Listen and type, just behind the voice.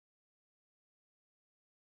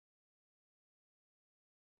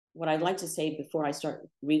what I'd like to say before I start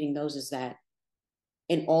reading those is that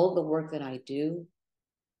in all the work that I do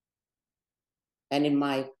and in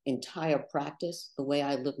my entire practice, the way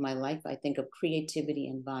I live my life, I think of creativity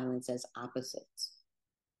and violence as opposites.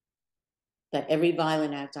 That every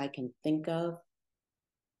violent act I can think of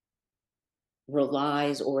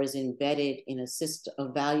relies or is embedded in a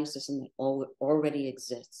value system that already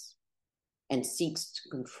exists and seeks to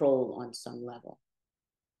control on some level.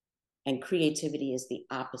 And creativity is the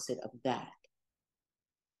opposite of that.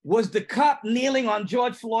 Was the cop kneeling on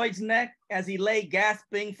George Floyd's neck as he lay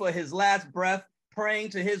gasping for his last breath, praying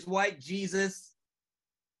to his white Jesus?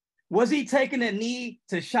 Was he taking a knee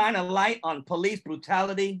to shine a light on police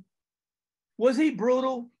brutality? Was he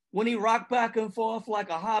brutal when he rocked back and forth like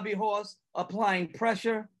a hobby horse, applying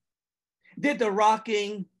pressure? Did the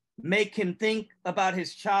rocking make him think about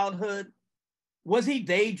his childhood? Was he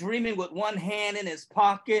daydreaming with one hand in his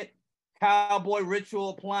pocket, cowboy ritual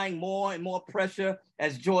applying more and more pressure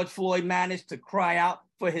as George Floyd managed to cry out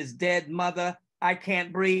for his dead mother? I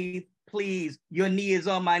can't breathe. Please, your knee is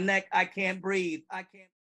on my neck. I can't breathe. I can't.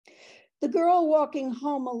 The girl walking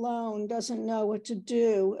home alone doesn't know what to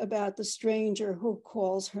do about the stranger who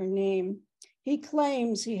calls her name. He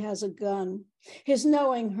claims he has a gun. His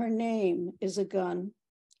knowing her name is a gun.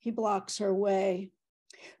 He blocks her way.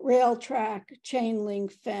 Rail track, chain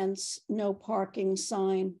link fence, no parking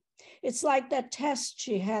sign. It's like that test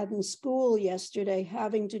she had in school yesterday,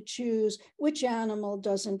 having to choose which animal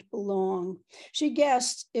doesn't belong. She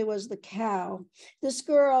guessed it was the cow. This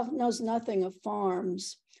girl knows nothing of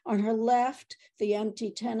farms. On her left, the empty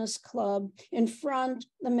tennis club. In front,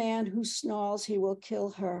 the man who snarls he will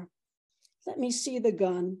kill her. Let me see the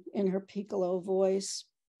gun, in her piccolo voice.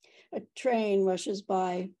 A train rushes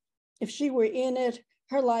by. If she were in it,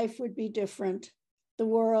 her life would be different. The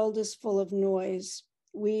world is full of noise.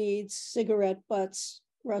 Weeds, cigarette butts,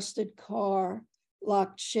 rusted car,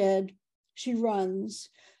 locked shed. She runs.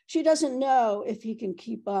 She doesn't know if he can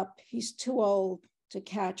keep up. He's too old to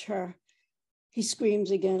catch her. He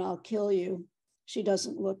screams again, I'll kill you. She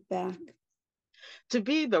doesn't look back. To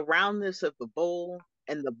be the roundness of the bowl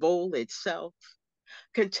and the bowl itself,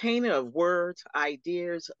 container of words,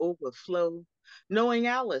 ideas overflow, knowing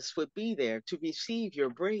Alice would be there to receive your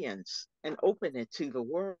brilliance and open it to the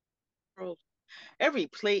world. Every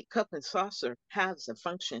plate, cup, and saucer has a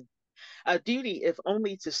function, a duty if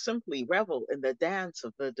only to simply revel in the dance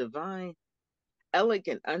of the divine.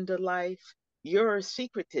 Elegant underlife, you're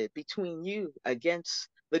secreted between you against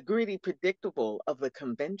the gritty predictable of the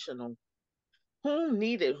conventional. Whom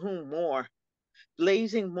needed whom more?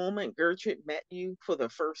 Blazing moment Gertrude met you for the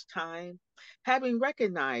first time, having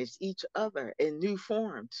recognized each other in new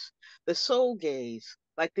forms. The soul gaze,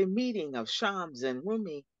 like the meeting of Shams and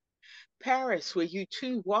Rumi. Paris, where you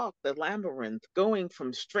two walk the labyrinth, going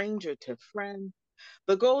from stranger to friend.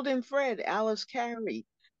 The golden thread Alice carried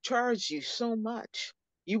charged you so much,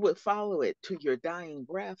 you would follow it to your dying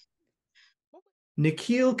breath.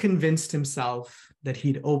 Nikhil convinced himself that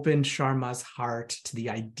he'd opened Sharma's heart to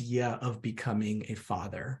the idea of becoming a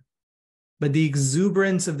father. But the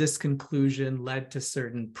exuberance of this conclusion led to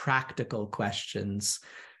certain practical questions.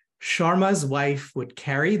 Sharma's wife would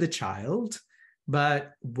carry the child,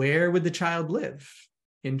 but where would the child live?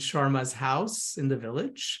 In Sharma's house in the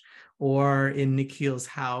village or in Nikhil's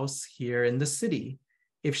house here in the city?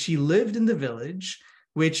 If she lived in the village,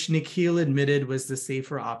 which Nikhil admitted was the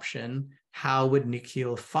safer option, how would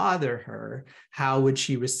Nikhil father her? How would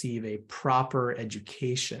she receive a proper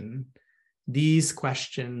education? These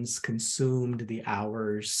questions consumed the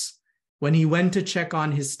hours. When he went to check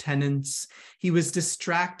on his tenants, he was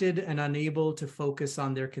distracted and unable to focus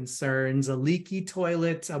on their concerns. A leaky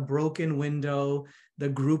toilet, a broken window, the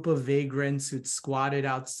group of vagrants who'd squatted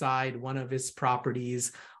outside one of his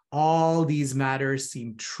properties. All these matters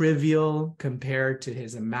seemed trivial compared to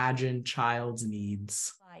his imagined child's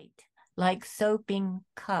needs. Like soaping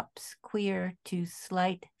cups, queer to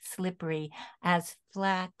slight slippery, as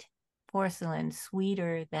flat porcelain,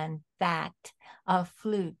 sweeter than fat, a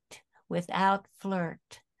flute without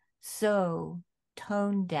flirt, so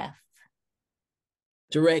tone deaf.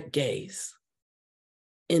 Direct gaze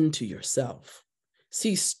into yourself.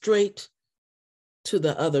 See straight to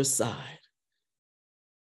the other side.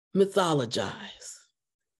 Mythologize.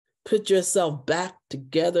 Put yourself back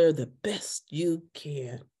together the best you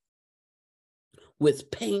can.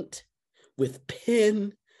 With paint, with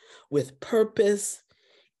pen, with purpose,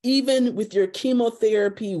 even with your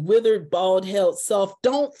chemotherapy, withered, bald-headed self,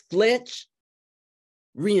 don't flinch.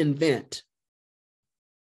 Reinvent.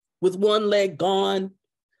 With one leg gone,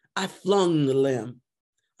 I flung the limb.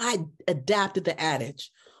 I adapted the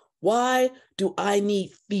adage, Why do I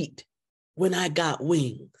need feet when I got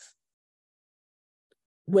wings?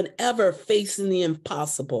 Whenever facing the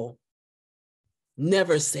impossible,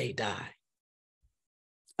 never say die.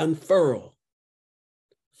 Unfurl,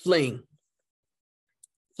 fling,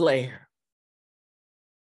 flare,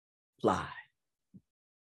 fly.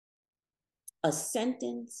 A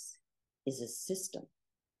sentence is a system.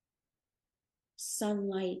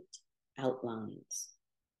 Sunlight outlines.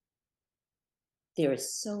 There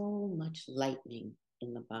is so much lightning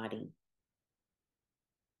in the body.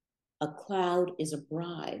 A cloud is a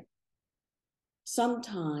bribe,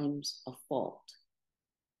 sometimes a fault.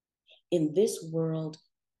 In this world,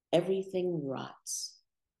 everything rots.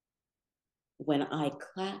 When I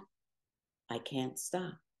clap, I can't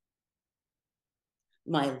stop.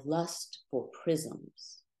 My lust for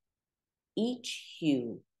prisms, each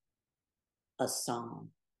hue a song.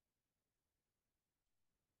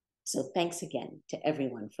 So thanks again to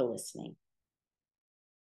everyone for listening.